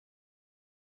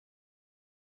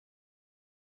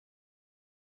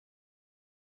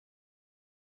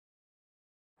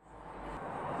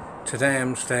Today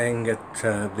I'm staying at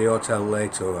the Hotel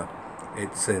Leytur.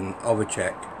 It's in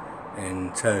Ovacik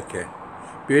in Turkey.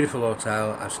 Beautiful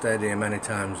hotel. I've stayed here many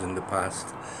times in the past.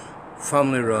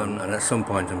 Family run, and at some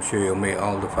point I'm sure you'll meet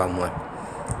all the family.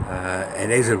 It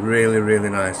is a really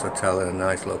nice hotel in a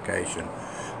nice location.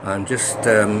 I'm just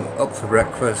up for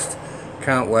breakfast.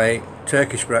 Can't wait.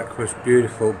 Turkish breakfast,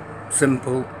 beautiful,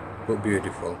 simple but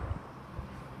beautiful.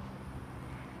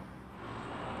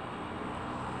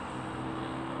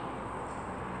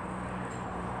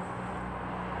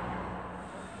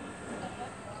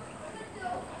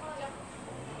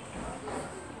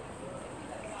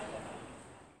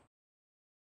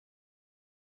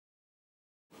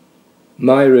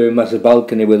 My room has a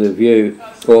balcony with a view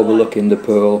overlooking the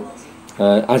pool,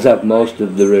 as have most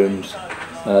of the rooms.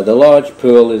 The large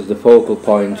pool is the focal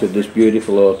point of this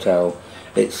beautiful hotel.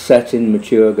 It's set in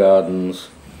mature gardens.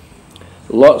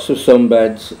 Lots of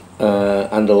sunbeds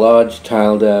and a large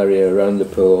tiled area around the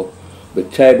pool,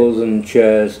 with tables and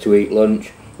chairs to eat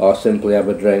lunch or simply have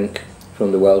a drink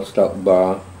from the well-stocked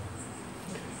bar.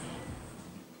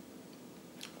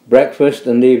 Breakfast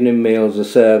and evening meals are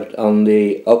served on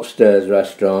the upstairs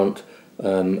restaurant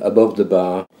above the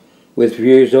bar, with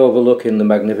views overlooking the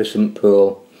magnificent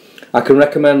pool. I can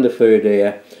recommend the food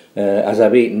here, as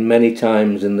I've eaten many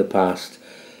times in the past.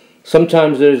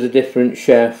 Sometimes there is a different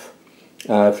chef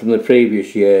from the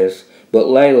previous years, but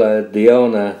Leyla, the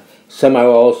owner,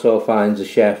 somehow also finds a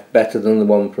chef better than the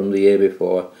one from the year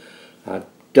before. I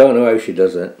don't know how she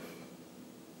does it.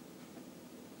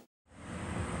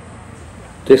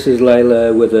 This is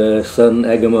Leyla with her son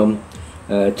Egamum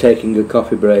taking a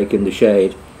coffee break in the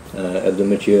shade of the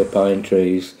mature pine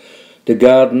trees. The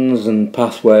gardens and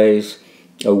pathways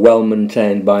are well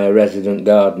maintained by a resident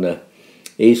gardener.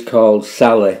 He's called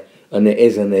Sally, and it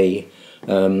is an E.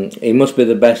 He must be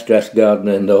the best dressed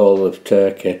gardener in the whole of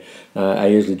Turkey. I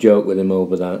usually joke with him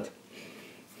over that.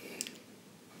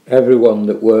 Everyone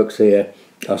that works here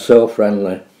are so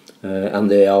friendly,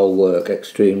 and they all work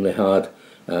extremely hard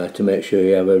to make sure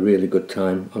you have a really good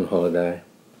time on holiday.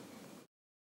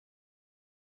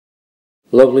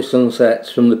 Lovely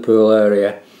sunsets from the pool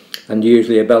area, and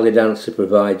usually a belly dancer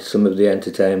provides some of the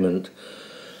entertainment.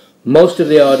 Most of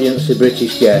the audience are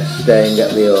British guests staying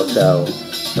at the hotel,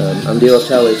 and the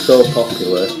hotel is so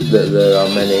popular that there are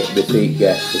many repeat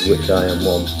guests, of which I am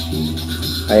one.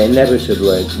 I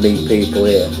inevitably meet people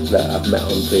here that I've met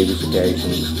on previous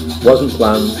occasions. Wasn't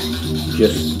planned,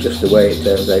 just the way it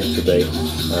turns out to be.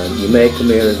 You may come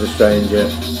here as a stranger,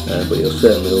 but you'll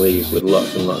certainly leave with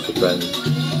lots and lots of friends.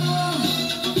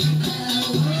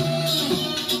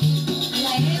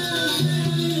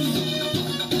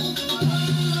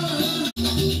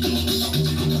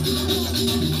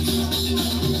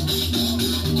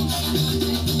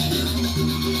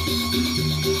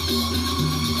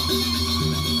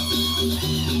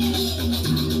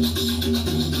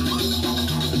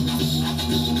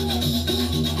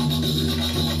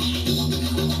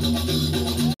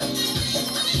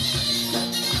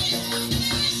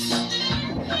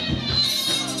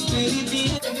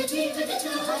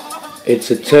 It's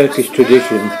a Turkish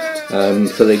tradition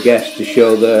for the guests to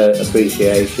show their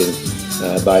appreciation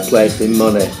by placing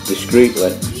money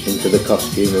discreetly into the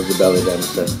costume of the belly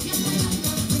dancer.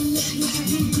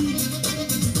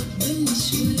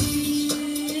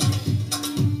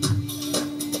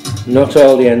 Not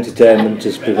all the entertainment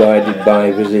is provided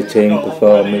by visiting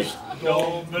performers.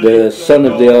 The son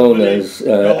of the owners,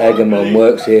 Egamum,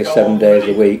 works here 7 days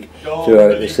a week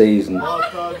throughout the season,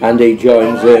 and he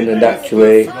joins in and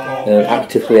actually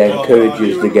actively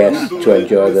encourages the guests to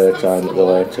enjoy their time at the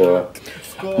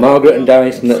Leytur. Margaret and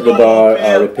Dyson at the bar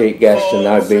are repeat guests, and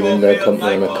I've been in their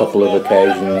company on a couple of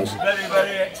occasions.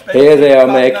 Here they are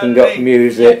making up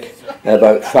music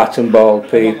about fat and bald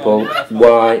people.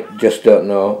 Why? Just don't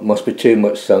know. Must be too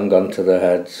much sung onto their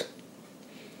heads.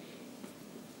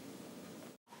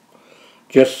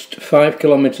 Just 5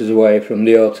 kilometres away from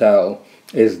the hotel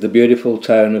is the beautiful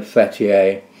town of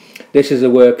Fethiye. This is a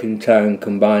working town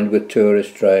combined with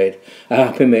tourist trade, a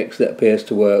happy mix that appears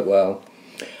to work well.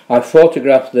 I've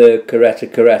photographed the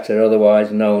caretta,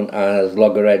 otherwise known as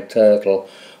loggerhead turtle,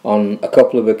 on a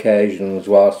couple of occasions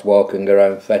whilst walking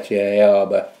around Fethiye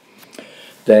harbour.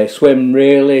 They swim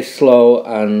really slow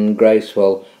and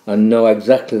graceful and know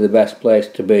exactly the best place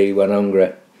to be when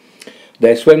hungry.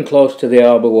 They swim close to the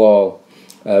harbour wall,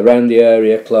 around the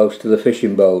area close to the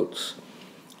fishing boats.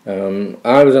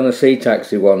 I was on a sea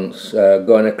taxi once,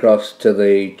 going across to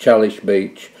the Chalish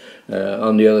beach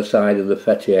on the other side of the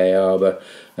Fethiye harbour,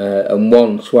 and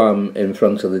one swam in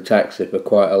front of the taxi for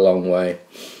quite a long way.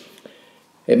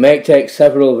 It may take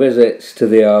several visits to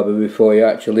the harbour before you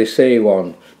actually see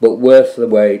one, but worth the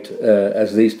wait,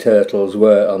 as these turtles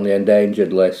were on the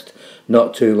endangered list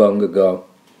not too long ago.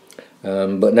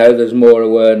 But now there's more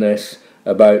awareness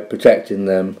about protecting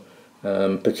them,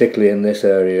 particularly in this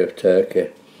area of Turkey.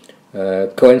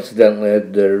 Coincidentally,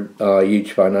 there are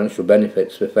huge financial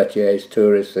benefits for Fethiye's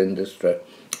tourist industry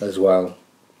as well.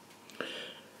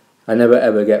 I never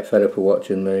ever get fed up of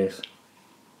watching these.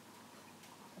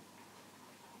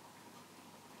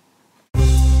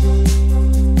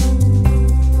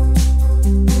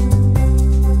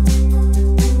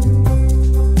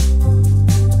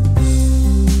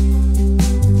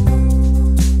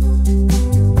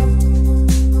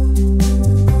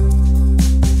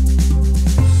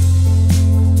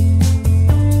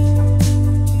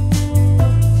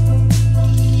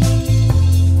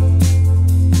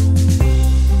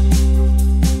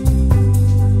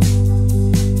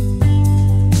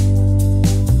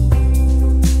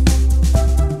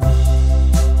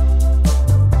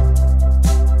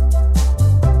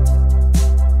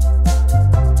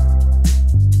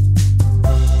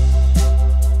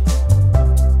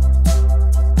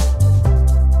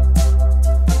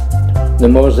 The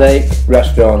Ovacik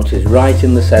restaurant is right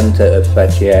in the centre of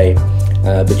Fethiye,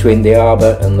 between the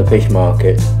harbour and the fish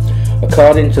market.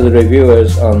 According to the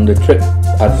reviewers on the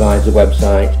TripAdvisor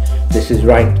website, this is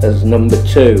ranked as number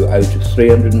 2 out of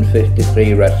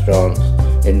 353 restaurants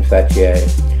in Fethiye.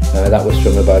 That was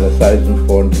from about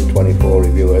 1,424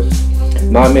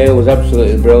 reviewers. My meal was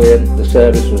absolutely brilliant. The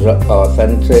service was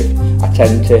authentic,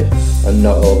 attentive and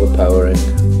not overpowering.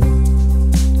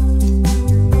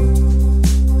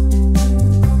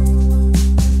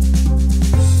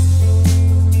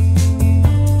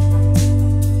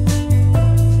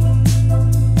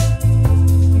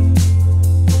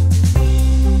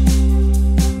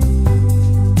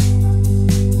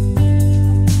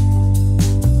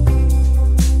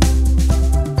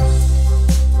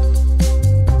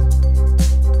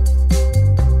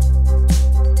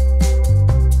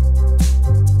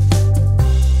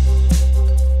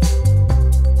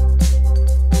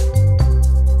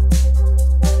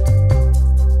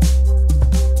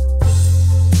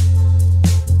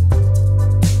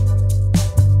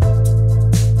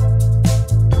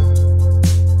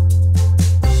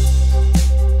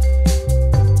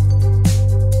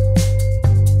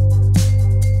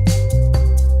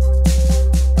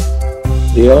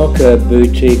 The Orca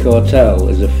Boutique Hotel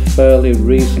is a fairly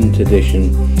recent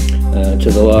addition to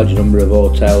the large number of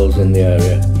hotels in the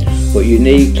area, but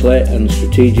uniquely and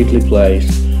strategically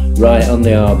placed right on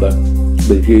the harbour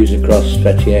with views across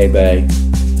Fethiye Bay.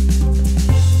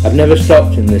 I've never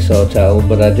stopped in this hotel,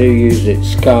 but I do use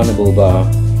its carnival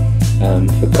bar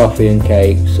for coffee and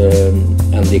cakes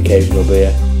and the occasional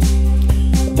beer.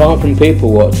 Apart from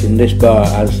people watching, this bar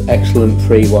has excellent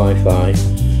free Wi-Fi,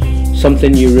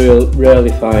 something you rarely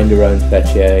find around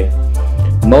Fethiye.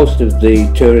 Most of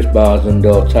the tourist bars and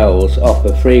hotels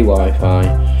offer free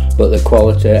Wi-Fi, but the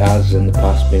quality has in the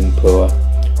past been poor.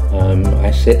 I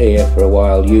sit here for a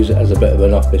while, use it as a bit of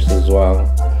an office as well.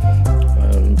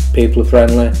 People are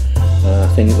friendly. I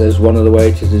think there's one of the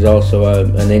waiters is also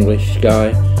an English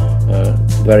guy,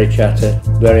 very chatty,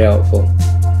 very helpful.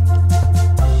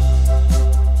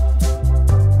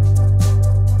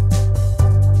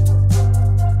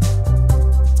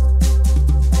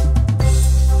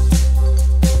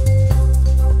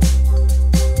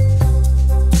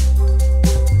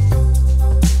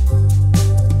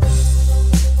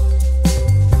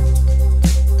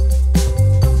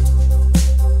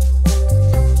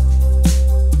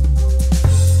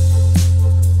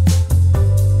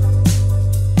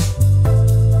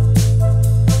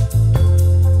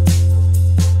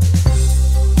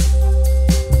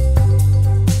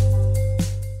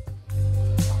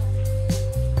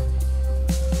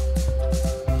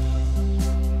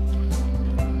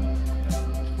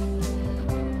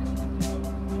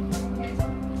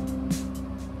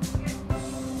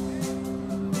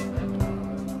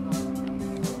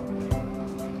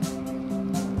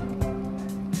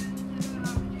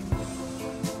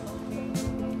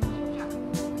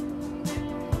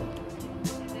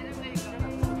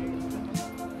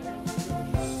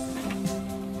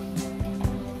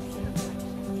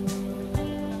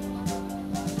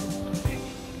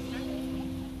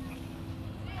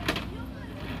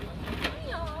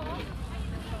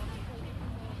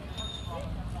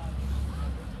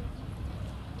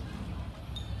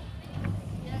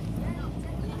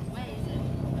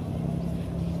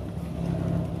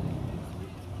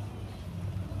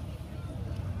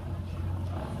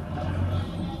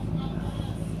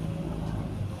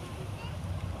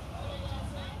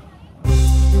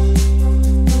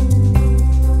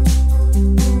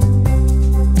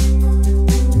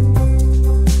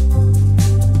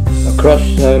 Across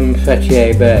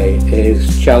Fethiye Bay is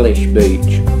Chalish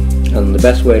Beach, and the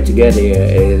best way to get here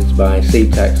is by sea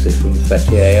taxi from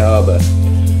Fethiye Harbour.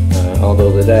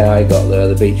 Although the day I got there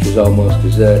the beach was almost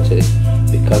deserted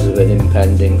because of an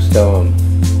impending storm.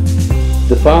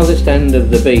 The farthest end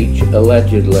of the beach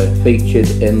allegedly featured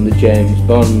in the James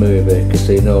Bond movie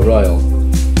Casino Royale,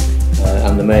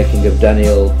 and the making of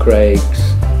Daniel Craig's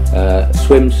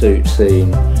swimsuit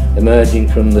scene emerging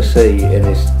from the sea in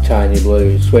his tiny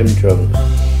blue swim trunks.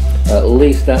 At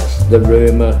least that's the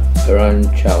rumour around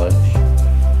Chalish.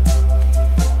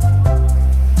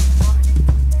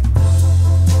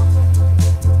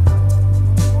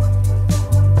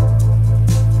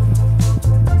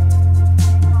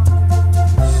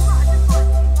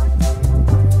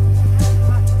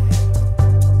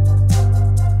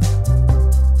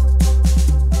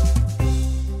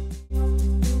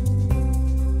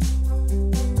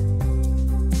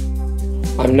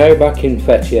 I'm now back in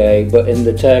Fethiye, but in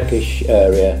the Turkish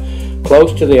area,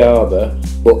 close to the harbour,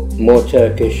 but more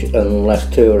Turkish and less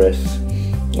tourists.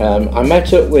 I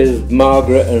met up with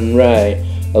Margaret and Ray,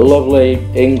 a lovely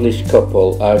English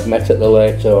couple I've met at the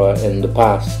Leytur in the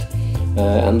past,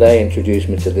 and they introduced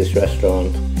me to this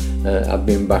restaurant. I've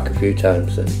been back a few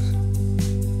times since.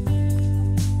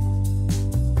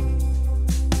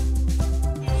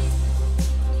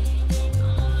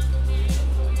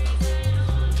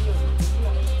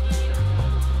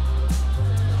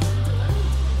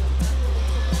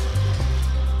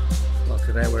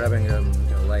 Today we're having a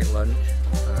late lunch.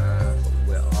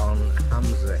 We're on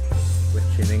Hamza,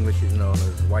 which in English is known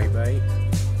as whitebait.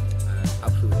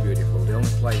 Absolutely beautiful. The only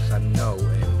place I know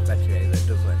in Fethiye that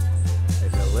does it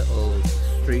is a little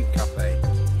street cafe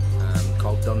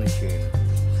called Donishim.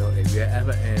 So if you're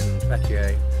ever in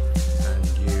Fethiye and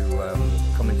you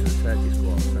come into the Turkish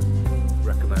quarter,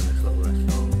 recommend this little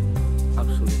restaurant.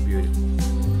 Absolutely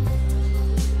beautiful.